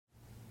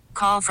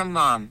Call from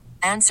mom.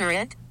 Answer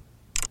it.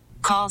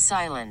 Call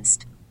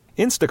silenced.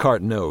 Instacart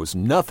knows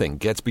nothing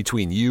gets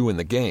between you and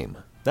the game.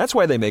 That's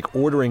why they make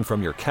ordering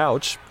from your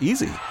couch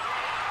easy.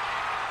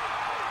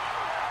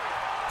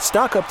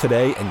 Stock up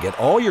today and get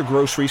all your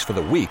groceries for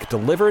the week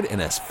delivered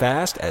in as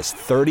fast as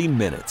 30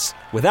 minutes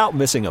without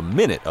missing a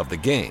minute of the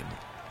game.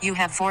 You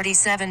have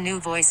 47 new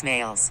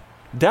voicemails.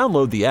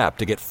 Download the app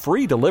to get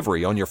free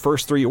delivery on your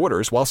first 3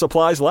 orders while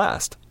supplies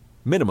last.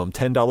 Minimum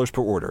 $10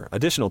 per order.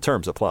 Additional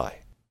terms apply.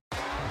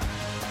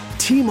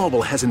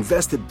 T-Mobile has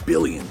invested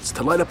billions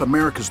to light up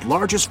America's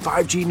largest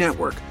 5G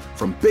network,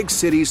 from big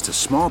cities to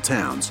small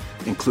towns,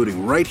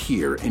 including right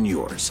here in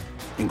yours.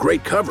 And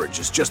great coverage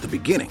is just the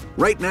beginning.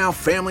 Right now,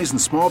 families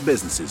and small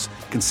businesses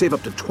can save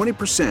up to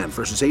 20%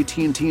 versus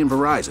AT&T and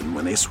Verizon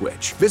when they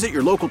switch. Visit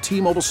your local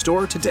T-Mobile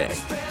store today.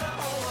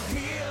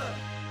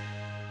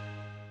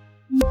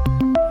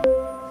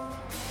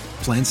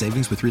 Plan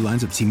savings with 3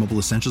 lines of T-Mobile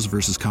Essentials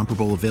versus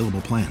comparable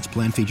available plans.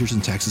 Plan features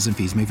and taxes and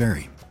fees may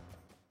vary.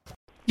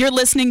 You're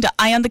listening to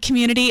Eye on the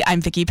Community. I'm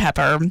Vicki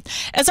Pepper.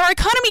 As our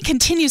economy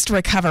continues to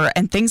recover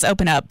and things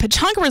open up,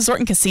 Pechanga Resort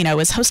and Casino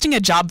is hosting a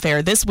job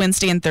fair this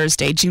Wednesday and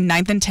Thursday, June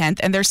 9th and 10th,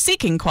 and they're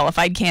seeking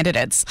qualified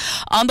candidates.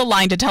 On the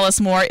line to tell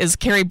us more is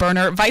Cary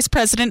Berner, Vice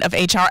President of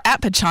HR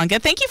at Pechanga.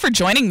 Thank you for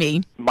joining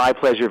me. My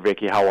pleasure,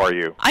 Vicki. How are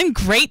you? I'm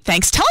great,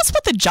 thanks. Tell us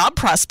what the job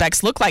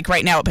prospects look like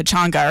right now at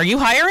Pechanga. Are you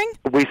hiring?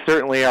 We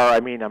certainly are.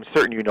 I'm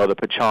certain you know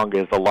that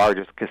Pechanga is the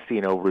largest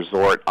casino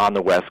resort on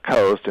the West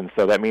Coast, and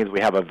so that means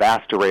we have a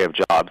vast array of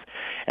jobs,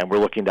 and we're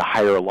looking to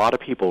hire a lot of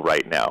people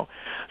right now.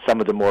 Some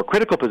of the more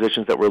critical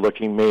positions that we're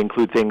looking may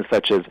include things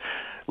such as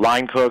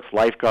line cooks,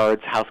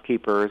 lifeguards,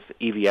 housekeepers,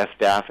 EVS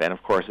staff, and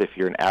of course, if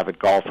you're an avid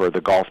golfer,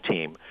 the golf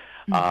team.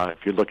 If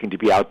you're looking to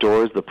be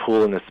outdoors, the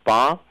pool and the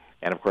spa.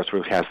 And, of course,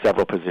 we have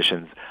several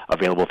positions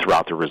available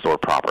throughout the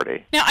resort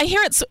property. Now, I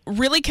hear it's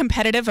really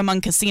competitive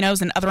among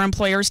casinos and other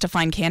employers to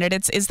find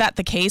candidates. Is that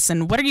the case?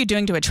 And what are you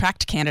doing to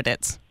attract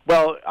candidates?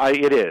 Well,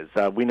 it is.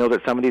 We know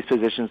that some of these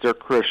positions are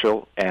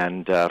crucial,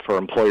 and for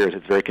employers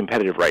it's very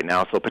competitive right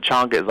now. So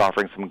Pechanga is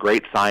offering some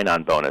great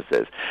sign-on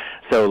bonuses.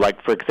 So,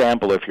 like, for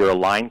example, if you're a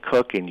line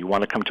cook and you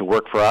want to come to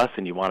work for us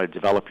and you want to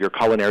develop your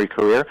culinary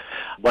career,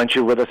 once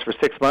you're with us for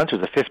 6 months,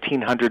 there's a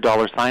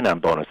 $1,500 sign-on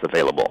bonus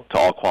available to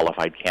all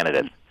qualified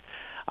candidates.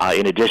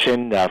 In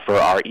addition, for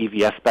our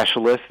EVS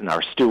specialists and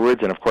our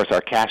stewards and, of course, our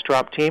cash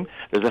drop team,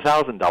 there's a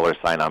 $1,000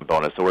 sign-on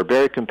bonus. So we're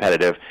very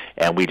competitive,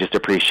 and we just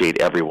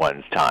appreciate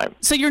everyone's time.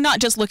 So you're not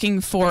just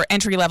looking for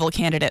entry-level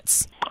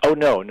candidates? Oh,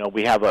 no.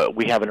 We have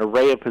an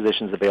array of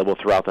positions available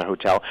throughout the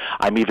hotel.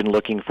 I'm even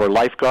looking for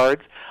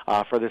lifeguards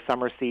for the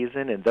summer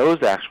season, and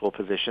those actual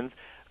positions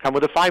come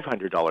with a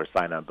 $500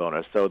 sign-on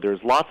bonus. So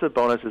there's lots of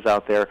bonuses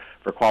out there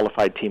for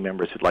qualified team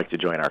members who'd like to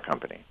join our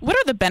company. What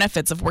are the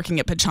benefits of working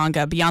at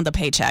Pechanga beyond the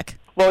paycheck?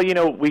 Well,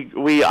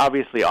 we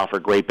obviously offer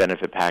a great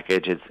benefit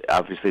package. It's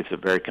a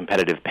very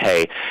competitive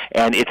pay,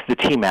 and it's the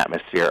team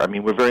atmosphere. I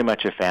mean, we're very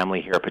much a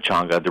family here at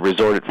Pechanga. The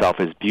resort itself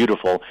is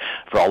beautiful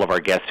for all of our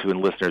guests and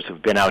listeners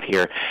who've been out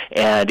here,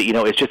 and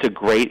it's just a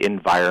great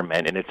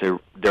environment, and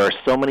there are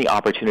so many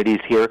opportunities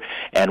here,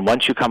 and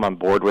once you come on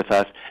board with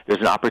us,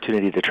 there's an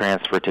opportunity to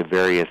transfer to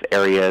various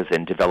areas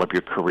and develop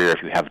your career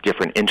if you have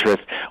different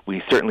interests.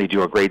 We certainly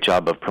do a great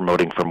job of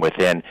promoting from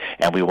within,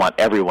 and we want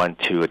everyone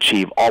to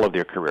achieve all of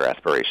their career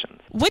aspirations.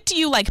 What do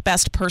you like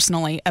best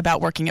personally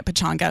about working at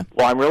Pechanga?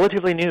 Well, I'm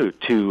relatively new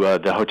to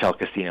the hotel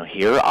casino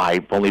here.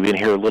 I've only been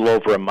here a little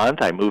over a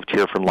month. I moved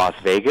here from Las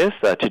Vegas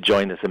to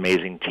join this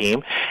amazing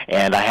team,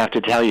 and I have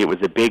to tell you, it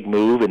was a big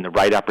move and the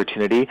right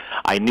opportunity.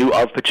 I knew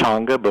of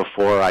Pechanga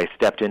before I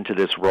stepped into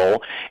this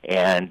role,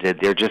 and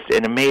they're just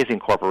an amazing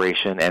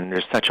corporation, and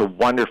they're such a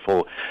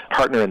wonderful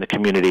partner in the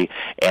community,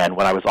 and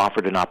when I was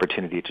offered an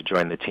opportunity to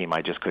join the team,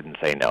 I just couldn't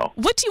say no.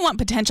 What do you want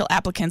potential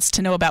applicants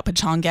to know about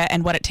Pechanga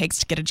and what it takes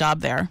to get a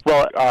job there?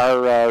 Well,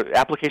 our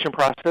application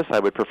process, I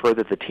would prefer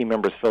that the team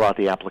members fill out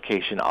the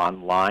application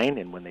online,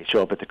 and when they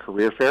show up at the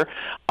career fair,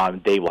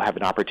 they will have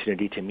an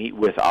opportunity to meet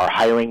with our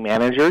hiring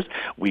managers.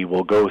 We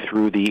will go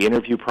through the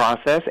interview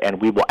process,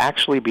 and we will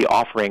actually be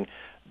offering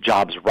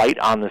jobs right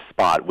on the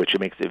spot, which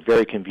makes it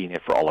very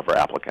convenient for all of our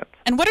applicants.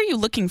 And what are you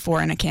looking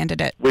for in a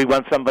candidate? We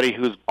want somebody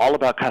who's all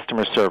about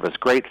customer service,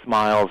 great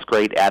smiles,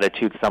 great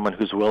attitude, someone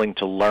who's willing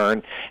to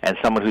learn, and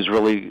someone who's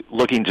really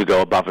looking to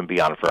go above and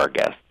beyond for our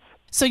guests.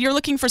 So you're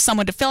looking for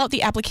someone to fill out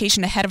the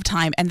application ahead of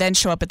time and then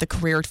show up at the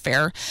career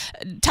fair.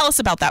 Tell us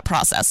about that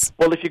process.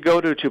 Well, if you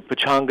go to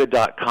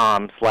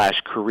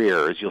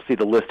pechanga.com/careers, you'll see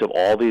the list of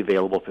all the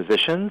available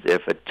positions.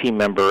 If a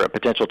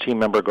potential team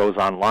member goes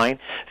online,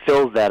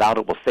 fills that out,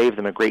 it will save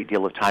them a great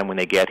deal of time when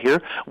they get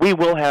here. We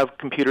will have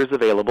computers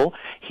available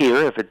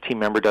here if a team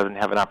member doesn't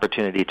have an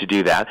opportunity to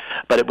do that,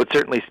 but it would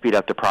certainly speed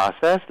up the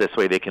process. This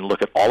way they can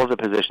look at all of the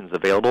positions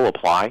available,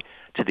 apply,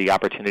 to the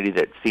opportunity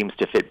that seems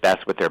to fit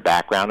best with their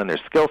background and their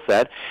skill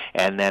set.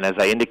 And then, as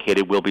I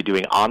indicated, we'll be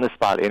doing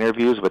on-the-spot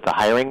interviews with the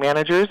hiring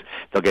managers.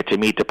 They'll get to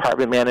meet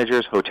department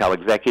managers, hotel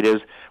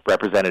executives,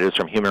 representatives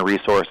from human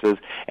resources,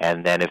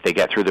 and then if they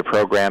get through the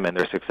program and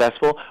they're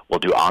successful, we'll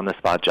do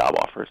on-the-spot job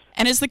offers.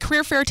 And is the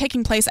career fair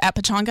taking place at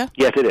Pechanga?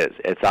 Yes, it is.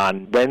 It's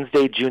on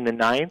Wednesday, June the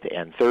 9th,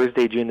 and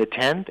Thursday, June the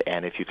 10th.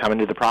 And if you come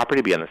into the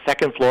property, be on the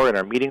second floor in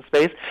our meeting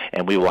space,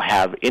 and we will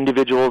have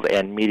individuals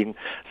and meeting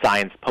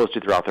signs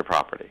posted throughout the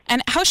property.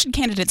 And how should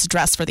candidates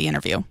dress for the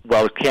interview?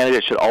 Well,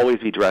 candidates should always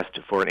be dressed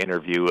for an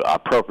interview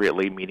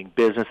appropriately, meaning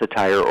business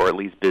attire or at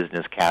least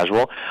business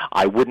casual.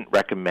 I wouldn't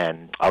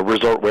recommend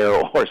resort wear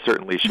or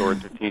certainly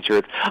shorts and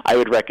t-shirts. I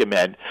would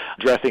recommend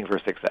dressing for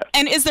success.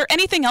 And is there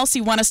anything else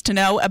you want us to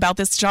know about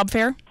this job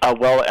fair?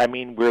 Well, I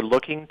mean, we're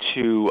looking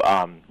to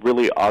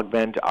really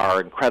augment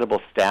our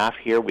incredible staff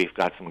here. We've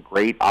got some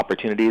great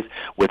opportunities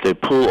with the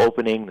pool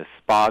opening, the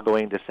spa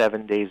going to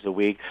 7 days a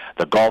week,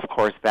 the golf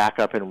course back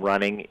up and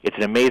running. It's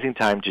an amazing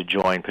time to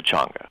join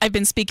Pechanga. I've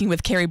been speaking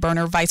with Cary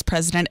Berner, Vice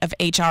President of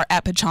HR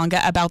at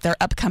Pechanga, about their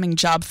upcoming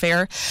job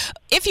fair.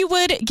 If you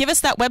would, give us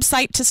that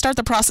website to start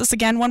the process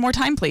again one more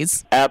time,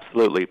 please.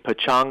 Absolutely.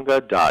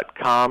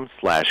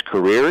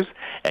 Pechanga.com/careers,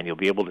 and you'll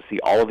be able to see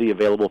all of the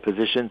available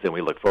positions, and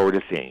we look forward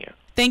to seeing you.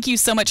 Thank you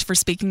so much for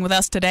speaking with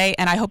us today,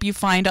 and I hope you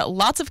find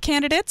lots of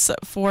candidates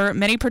for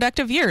many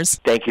productive years.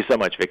 Thank you so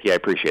much, Vicki. I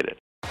appreciate it.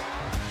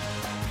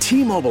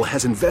 T-Mobile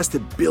has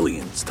invested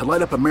billions to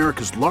light up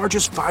America's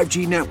largest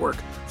 5G network,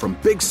 from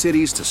big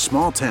cities to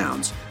small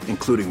towns,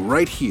 including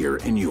right here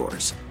in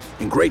yours.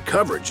 And great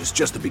coverage is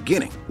just the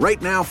beginning.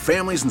 Right now,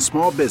 families and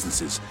small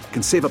businesses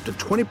can save up to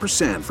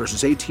 20%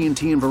 versus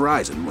AT&T and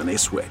Verizon when they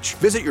switch.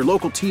 Visit your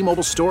local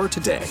T-Mobile store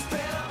today.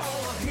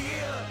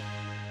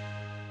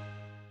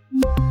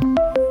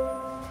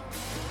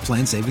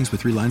 Plan savings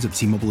with 3 lines of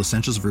T-Mobile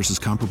Essentials versus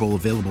comparable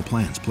available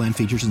plans. Plan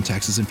features and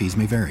taxes and fees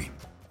may vary.